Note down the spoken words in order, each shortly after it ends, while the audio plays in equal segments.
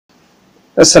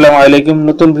আসসালামু আলাইকুম।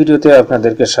 নতুন ভিডিওতে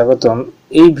আপনাদেরকে স্বাগতম।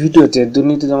 এই ভিডিওতে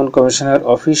দুর্নীতি দমন কমিশনের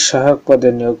অফিস সহায়ক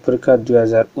পদের নিয়োগ পরীক্ষা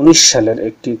 2019 সালের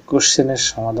একটি কোশ্চেনের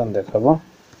সমাধান দেখাবো।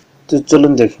 তো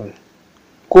চলুন দেখুন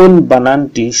কোন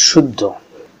বানানটি শুদ্ধ।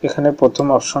 এখানে প্রথম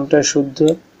অপশনটাই শুদ্ধ।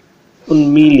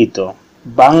 উন্মিলিত।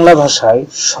 বাংলা ভাষায়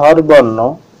স্বরবর্ণ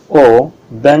ও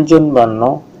ব্যঞ্জনবর্ণ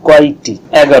কয়টি?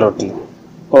 11টি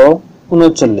ও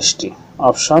 39টি।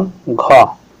 অপশন ঘ।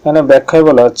 এখানে ব্যাখ্যায়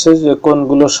বলা হচ্ছে যে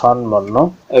কোনগুলো স্বরবর্ণ।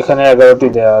 এখানে 11টি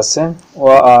দেওয়া আছে। অ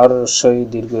আর রস্বই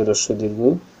দীর্ঘ রস্বই দীর্ঘ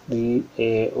রি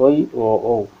এ ওই ও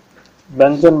ও।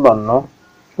 ব্যঞ্জনবর্ণ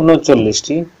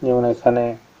 39টি, যেমন এখানে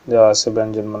দেওয়া আছে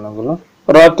ব্যঞ্জনবর্ণগুলো।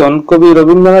 রতন কবি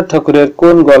রবীন্দ্রনাথ ঠাকুরের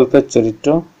কোন গল্পের চরিত্র?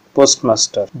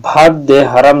 পোস্টমাস্টার। ভাত দে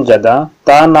হারামজাদা,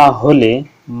 তা না হলে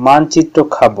মানচিত্র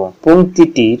খাবো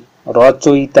পংক্তিটির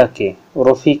রচয়িতাকে?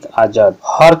 রফিক আজাদ।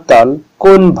 হরতাল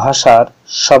কোন ভাষার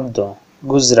শব্দ?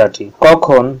 গুজরাটি।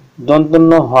 কখন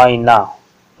দন্তন্য হয় না?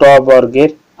 ট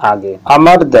বর্গের আগে।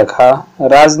 আমার দেখা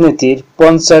রাজনীতির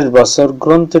 50 বছর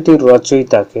গ্রন্থটির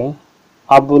রচয়িতাকে?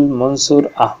 আবুল মনসুর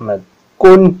আহমেদ।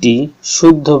 কোনটি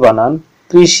শুদ্ধ বানান?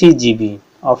 কৃষিজীবী।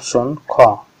 অপশন খ।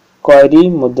 কয়রি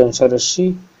মধ্যাংশী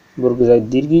বর্গজায়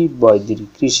দীর্ঘি বয় দীর্ঘি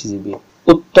কৃষিজীবী।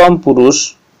 উত্তম পুরুষ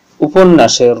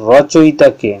উপন্যাসের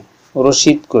রচয়িতাকে?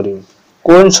 রশিদ করিম।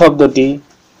 কোন শব্দটি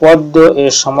পদ্য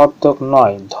এর সমার্থক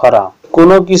নয়? ধরা।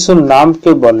 কোনো কিছুর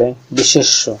নামকে বলে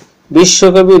বিশেষ্য।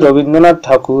 বিশ্বকবি রবীন্দ্রনাথ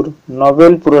ঠাকুর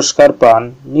নোবেল পুরস্কার পান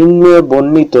নিম্নে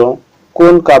বর্ণিত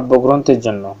কোন কাব্যগ্রন্থের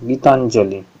জন্য?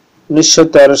 গীতাঞ্জলি।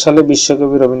 1913 সালে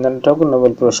বিশ্বকবি রবীন্দ্রনাথ ঠাকুর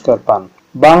নোবেল পুরস্কার পান।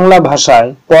 বাংলা ভাষায়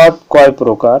পদ কয়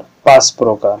প্রকার? 5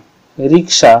 প্রকার।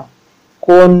 রিকশা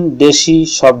কোন দেশি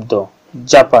শব্দ?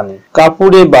 জাপানি।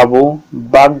 কাপুরে বাবু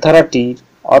বাগধারাটির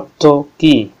অর্থ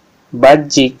কি?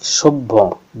 বাহ্যিক সভ্য।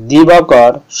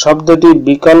 দিবাকর শব্দটির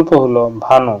বিকল্প হলো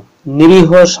ভানু। নিরীহ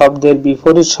শব্দের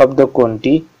বিপরীত শব্দ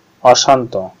কোনটি?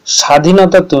 অশান্ত।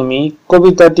 স্বাধীনতা তুমি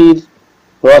কবিতাটির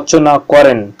রচনা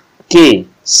করেন কে?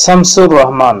 শামসুর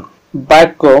রহমান।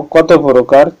 বাক্য কত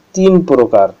প্রকার? 3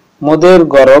 প্রকার। মোদের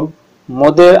গরব,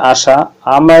 মোদের আশা,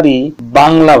 আমারই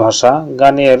বাংলা ভাষা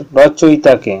গানের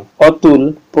রচয়িতাকে? অতুল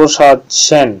প্রসাদ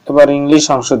সেন। এবার ইংলিশ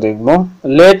অংশ দেখব।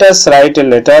 Let us write a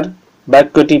letter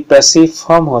বাক্যটি প্যাসিভ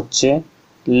ফর্ম হচ্ছে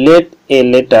let a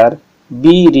letter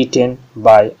be written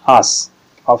by us.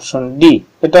 Option D.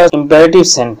 এটা ইম্পারেটিভ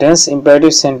সেন্টেন্স।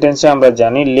 ইম্পারেটিভ সেন্টেন্সে আমরা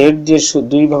জানি লেট দিয়ে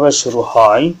দুই ভাবে শুরু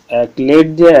হয়, এক লেট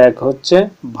দিয়ে, এক হচ্ছে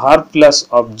ভার্ব প্লাস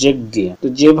অবজেক্ট দিয়ে। তো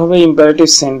যেভাবে ইম্পারেটিভ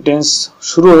সেন্টেন্স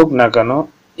শুরু হোক না কেন,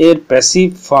 এর প্যাসিভ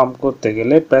ফর্ম করতে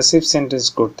গেলে, প্যাসিভ সেন্টেন্স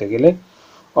করতে গেলে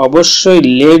অবশ্যই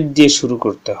লেট দিয়ে শুরু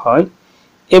করতে হয়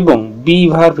এবং বি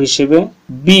ভার্ব হিসেবে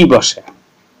বি বসে।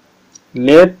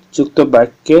 লেট যুক্ত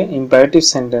বাক্যে ইম্পারেটিভ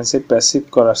সেন্টেন্সে প্যাসিভ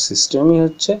করার সিস্টেমই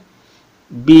হচ্ছে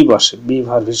বি বসে, বি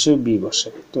ভার্ব হিসেবে বি বসে।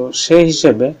 তো সেই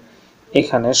হিসেবে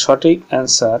এখানে সঠিক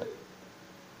answer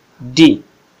D.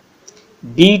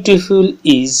 Beautiful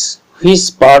is which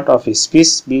part of speech?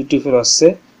 Beautiful হচ্ছে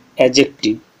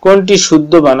অ্যাডজেক্টিভ। কোনটি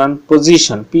শুদ্ধ বানান?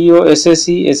 পজিশন।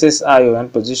 POSSESSION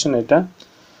পজিশন এটা।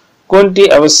 কোনটি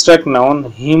অ্যাবস্ট্রাক্ট নাউন?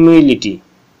 হিউমিলিটি।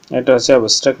 এটা হচ্ছে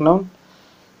অ্যাবস্ট্রাক্ট নাউন।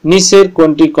 নিচের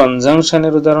কোনটি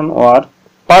কনজাংশনের উদাহরণ? ওয়ার।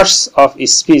 পার্টস অফ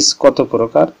স্পিচ কত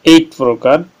প্রকার? 8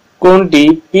 প্রকার। কোনটি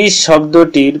পিস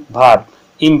শব্দটির verb?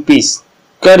 ইমপিস।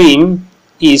 Karim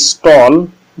is tall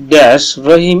dash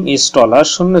Rahim is taller,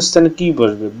 শূন্যস্থানে কি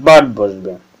বসবে? বার্ড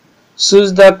বসবে। Choose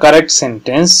the correct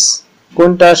sentence.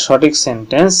 কোনটা সঠিক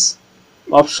সেন্টেন্স?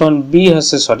 অপশন বি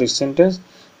হচ্ছে সঠিক sentence.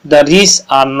 The rich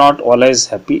are not always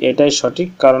happy, এটাই সঠিক।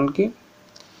 কারণ কি?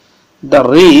 দ্য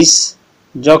রিচ,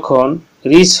 যখন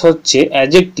রিচ হচ্ছে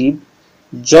অ্যাডজেক্টিভ,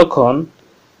 যখন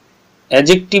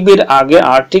অ্যাডজেক্টিভের আগে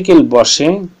আর্টিকেল বসে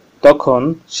তখন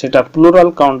সেটা প্লুরাল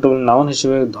কাউন্টেবল নাউন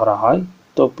হিসেবে ধরা হয়।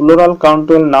 তো প্লুরাল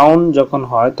কাউন্টেবল নাউন যখন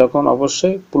হয় তখন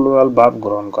অবশ্যই প্লুরাল ভার্ব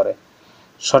গ্রহণ করে।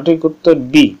 সঠিক উত্তর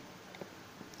B.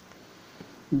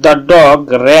 The dog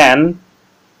ran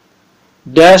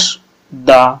dash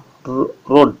the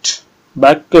road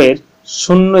বাক্যের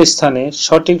শূন্য স্থানে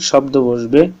সঠিক শব্দ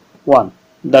বসবে 1।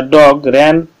 The dog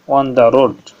ran on the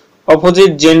road.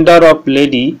 Opposite gender of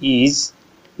lady is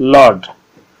Lord.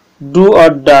 Do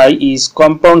or die is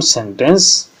compound sentence.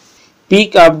 Pick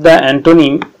up the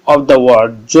antonym of the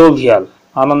word jovial,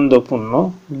 আনন্দপূর্ণ,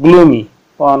 gloomy,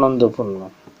 অনন্দপূর্ণ।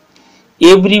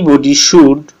 Everybody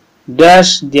should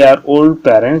dash their old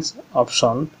parents.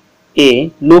 Option A,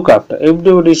 look after.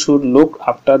 Everybody should look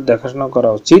after, দেখাশোনা করা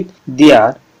উচিত, their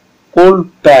old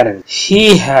parents. He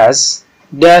has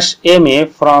dash MA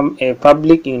from a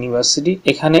public university.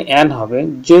 এখানে an হবে,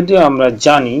 যদিও আমরা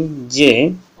জানি যে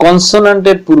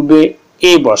কনসোনান্টের পূর্বে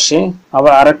এ বসে।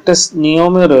 আবার আরেকটা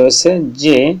নিয়মে রয়েছে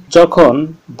যে যখন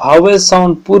ভাওয়েল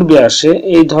সাউন্ড পূর্বে আসে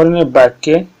এই ধরনের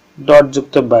বাক্যে, ডট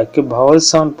যুক্ত বাক্যে ভাওয়েল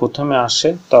সাউন্ড প্রথমে আসে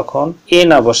তখন এ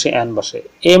না বসে এন বসে।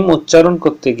 এম উচ্চারণ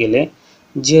করতে গেলে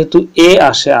যেহেতু এ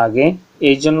আসে আগে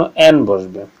এই জন্য এন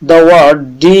বসবে। The word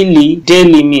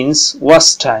daily means was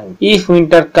time. If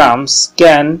winter comes,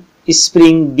 can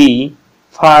spring be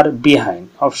far behind?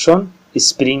 Option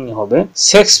spring হবে।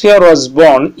 Shakespeare was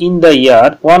born in the year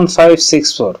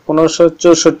 1564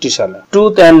 1564 সালে।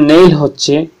 Tooth and nail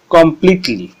হচ্ছে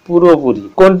completely পুরোপুরি।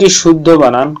 কোনটি শুদ্ধ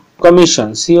বানান? Commission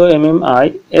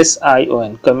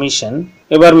COMMISION commission.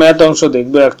 এবার ম্যাথ অংশ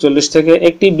দেখব 41 থেকে।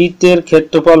 একটি বৃত্তের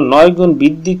ক্ষেত্রফল 9 গুণ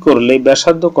বৃদ্ধি করলে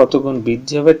ব্যাসার্ধ কত গুণ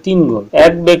বৃদ্ধি হবে? 3 গুণ।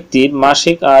 এক ব্যক্তির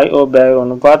মাসিক আয় ও ব্যয়ের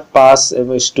অনুপাত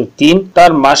 5:3।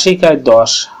 তার মাসিক আয়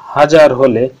 10,000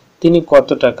 হলে তিনি কত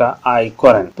টাকা আয়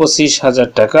করেন? 25,000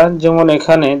 টাকা। যেমন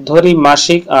এখানে ধরি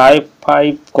মাসিক আয়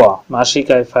 5 ক, মাসিক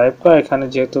আয় 5 ক, এখানে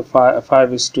যেহেতু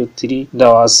 5:3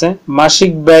 দেওয়া আছে।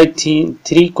 মাসিক ব্যয়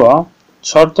 3 ক,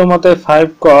 শর্ত মতে 5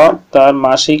 ক তার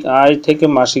মাসিক আয় থেকে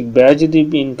মাসিক ব্যয় যদি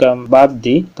ইনকাম বাদ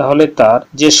দিই তাহলে তার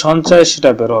যে সঞ্চয়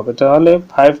সেটা বের হবে। তাহলে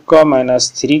 5 ক মাইনাস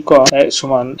 3 ক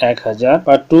সমান 1000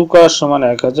 বা 2 ক সমান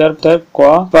 1000, তাই ক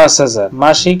 5000।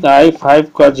 মাসিক আয় 5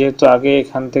 ক যেহেতু আগে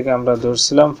এখান থেকে আমরা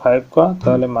ধরছিলাম 5 ক,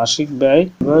 তাহলে মাসিক ব্যয়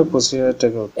 25,000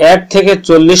 টাকা। 1 থেকে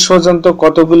 40 পর্যন্ত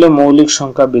কতগুলো মৌলিক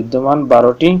সংখ্যা বিদ্যমান?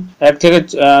 12টি। 1 থেকে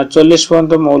 40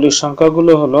 পর্যন্ত মৌলিক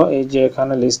সংখ্যাগুলো হলো এই যে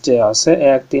এখানে লিস্টে আছে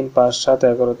 1 3 5 7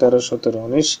 11 13 17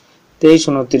 19 23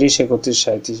 29 31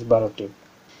 37 12টি।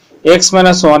 x -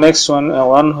 1x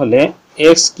 1 হলে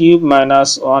x cube minus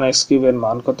 1x cube এর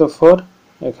মান কত? 4।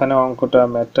 এখানে অঙ্কটা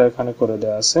ম্যাথটা এখানে করে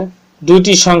দেওয়া আছে।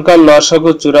 দুইটি সংখ্যার লসাগু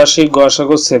 84,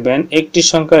 গসাগু 7। একটি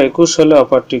সংখ্যা 21 হলে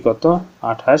অপরটি কত?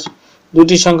 28।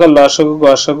 দুইটি সংখ্যার লসাগু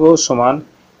গসাগু সমান,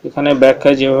 এখানে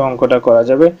ব্যাখ্যায় যেভাবে অঙ্কটা করা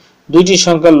যাবে, দুইটি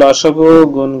সংখ্যার লসাগু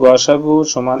গুণ গসাগু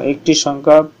সমান একটি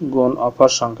সংখ্যা গুণ অপর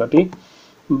সংখ্যাটি,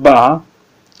 বা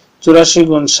 84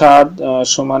 গুণ 7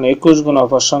 সমান 21 গুণ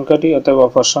অপর সংখ্যাটি, অথবা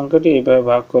অপর সংখ্যাটি এইভাবে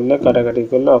ভাগ করলে কাটাকাটি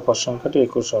করলে অপর সংখ্যাটি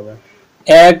 21 হবে।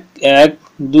 1 1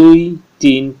 2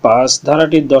 3 5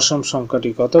 ধারাটির দশম সংখ্যাটি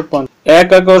কত? 1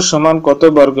 একর সমান কত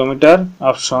বর্গমিটার?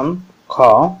 অপশন খ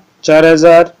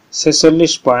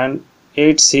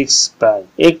 4046.86 প্রায়।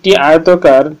 একটি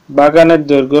আয়তাকার বাগানের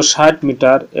দৈর্ঘ্য 60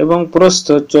 মিটার এবং প্রস্থ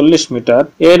 40 মিটার।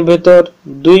 এর ভেতর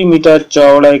 2 মিটার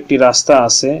চওড়া একটি রাস্তা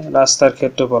আছে। রাস্তার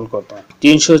ক্ষেত্রফল কত?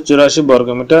 384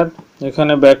 বর্গমিটার।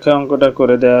 এখানে ব্যাখ্যা অঙ্কটা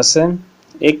করে দেওয়া আছে।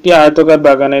 একটি আয়তাকার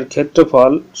বাগানের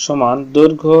ক্ষেত্রফল সমান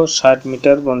দৈর্ঘ্য 60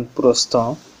 মিটার এবং প্রস্থ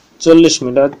 40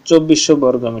 মিটার 2400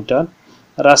 বর্গমিটার।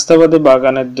 রাস্তাবাদী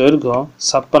বাগানের দৈর্ঘ্য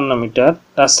 56 মিটার।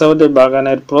 রাস্তাবাদী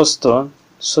বাগানের প্রস্থ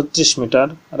 36 মিটার।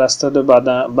 রাস্তাবাদী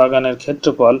বাগানের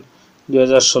ক্ষেত্রফল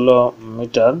 2016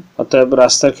 মিটার। অতএব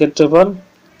রাস্তার ক্ষেত্রফল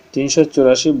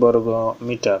 384 বর্গ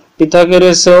মিটার।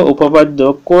 পিথাগোরাসীয় উপপাদ্য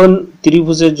কোন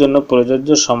ত্রিভুজের জন্য প্রযোজ্য?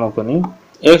 সমকোণী।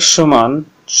 x সমান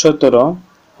 17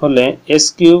 হলে x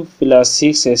cube plus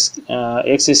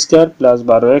 6x square plus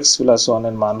 12x plus 1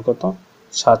 এর মান কত?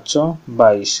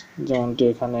 722। যেমনটি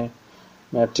এখানে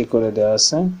ম্যাথটি করে দেওয়া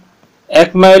আছে।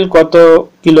 1 মাইল কত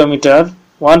কিলোমিটার?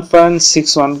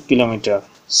 1.61 কিলোমিটার।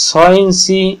 6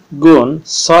 ইঞ্চি গুণ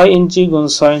 6 ইঞ্চি গুণ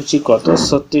 6 ইঞ্চি কত?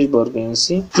 36 বর্গ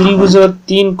ইঞ্চি। ত্রিভুজের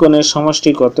 3 কোণের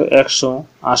সমষ্টি কত?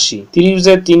 180।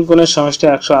 ত্রিভুজের 3 কোণের সমষ্টি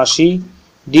 180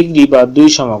 ডিগ্রি বা 2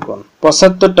 সমকোণ।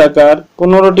 75 টাকার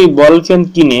 15টি বল পেন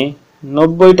কিনে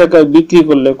 90 টাকায় বিক্রি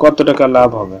করলে কত টাকা লাভ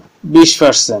হবে?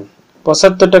 20%।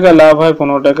 75 টাকায় লাভ হয়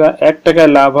 15 টাকা, 1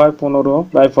 টাকায় লাভ হয় 15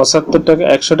 বাই 75 টাকা,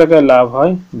 100 টাকায় লাভ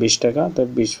হয় 20 টাকা, তাই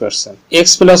 20%। x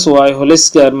plus y whole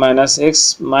square minus x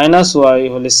minus y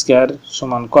whole square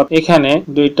সমান কত? এখানে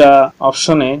দুইটা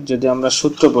অপশনে যদি আমরা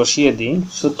সূত্র বসিয়ে দিই,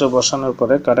 সূত্র বসানোর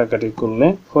পরে কাটাকাটি করলে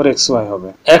 4xy হবে।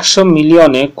 100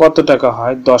 মিলিয়নে কত টাকা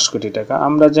হয়? 10 কোটি টাকা।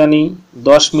 আমরা জানি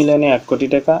 10 মিলিয়নে 1 কোটি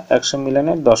টাকা, 100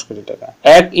 মিলিয়নে 10 কোটি টাকা।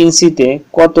 1 ইঞ্চিতে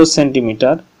কত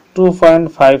সেন্টিমিটার?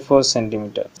 2.54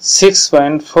 সেন্টিমিটার।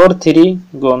 6.43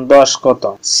 গুণ 10 কত?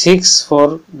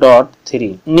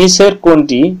 64.3। নিচের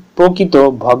কোনটি প্রকৃত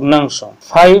ভগ্নাংশ?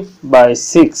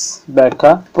 5/6।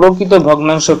 ব্যাখ্যা প্রকৃত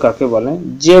ভগ্নাংশ কাকে বলে?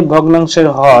 যে ভগ্নাংশের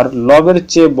হর লবের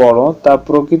চেয়ে বড় তা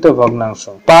প্রকৃত ভগ্নাংশ।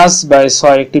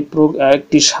 5/6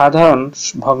 একটি সাধারণ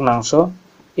ভগ্নাংশ,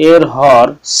 এর হর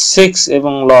 6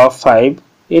 এবং লব 5,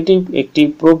 এটি একটি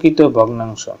প্রকৃত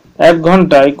ভগ্নাংশ। 1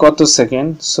 ঘন্টায় কত সেকেন্ড?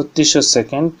 3600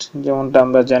 সেকেন্ড। যেমনটা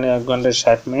আমরা জানি 1 ঘন্টায়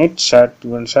 60 মিনিট, 60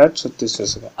 × 60 3600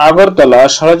 সেকেন্ড। আগরতলা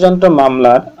ষড়যন্ত্র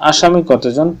মামলার আসামি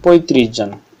কতজন? 35 জন।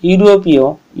 ইউরোপীয়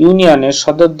ইউনিয়নের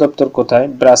সদর দপ্তর কোথায়?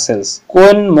 ব্রাসেলস।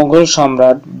 কোন মুঘল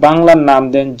সম্রাট বাংলার নাম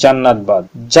দেন জান্নাতবাদ?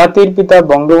 জাতির পিতা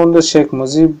বঙ্গবন্ধু শেখ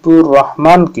মুজিবুর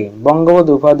রহমানকে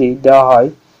বঙ্গবন্ধু উপাধি দেওয়া হয়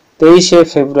 23শে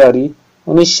ফেব্রুয়ারি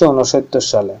 1969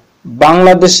 সালে।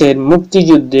 বাংলাদেশের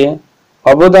মুক্তিযুদ্ধে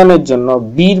অবদানের জন্য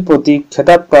বীর প্রতীক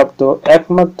খেতাবপ্রাপ্ত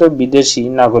একমাত্র বিদেশি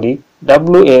নাগরিক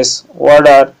ডব্লিউ.এস.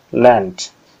 ওয়ান্ডারল্যান্ড।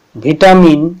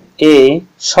 ভিটামিন এ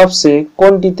সবচেয়ে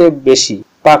কোনটিতে বেশি?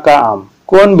 পাকা আম।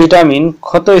 কোন ভিটামিন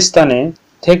ক্ষতস্থানে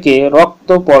থেকে রক্ত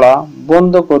পড়া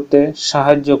বন্ধ করতে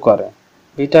সাহায্য করে?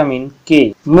 Vitamin K.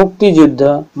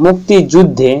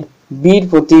 মুক্তিযুদ্ধে বীর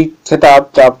প্রতীক খেতাব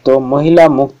প্রাপ্ত মহিলা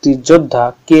মুক্তিযোদ্ধা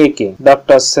কে কে?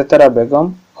 ডক্টর সেতারা বেগম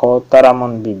ও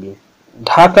তারামন বিবি।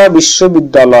 ঢাকা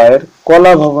বিশ্ববিদ্যালয়ের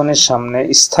কলা ভবনের সামনে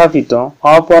স্থাপিত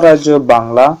অপরাজেয়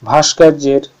বাংলা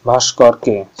ভাস্কর্যের ভাস্কর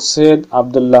কে? সৈয়দ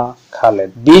আব্দুল্লাহ খালেদ।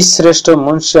 বীরশ্রেষ্ঠ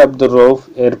মুন্সি আব্দুর রউফ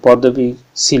এর পদবি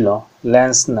ছিল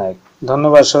ল্যান্স নায়েক।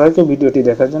 ধন্যবাদ সবাইকে ভিডিওটি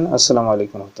দেখার জন্য। আসসালামু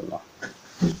আলাইকুম ওয়া রাহমাতুল্লাহ।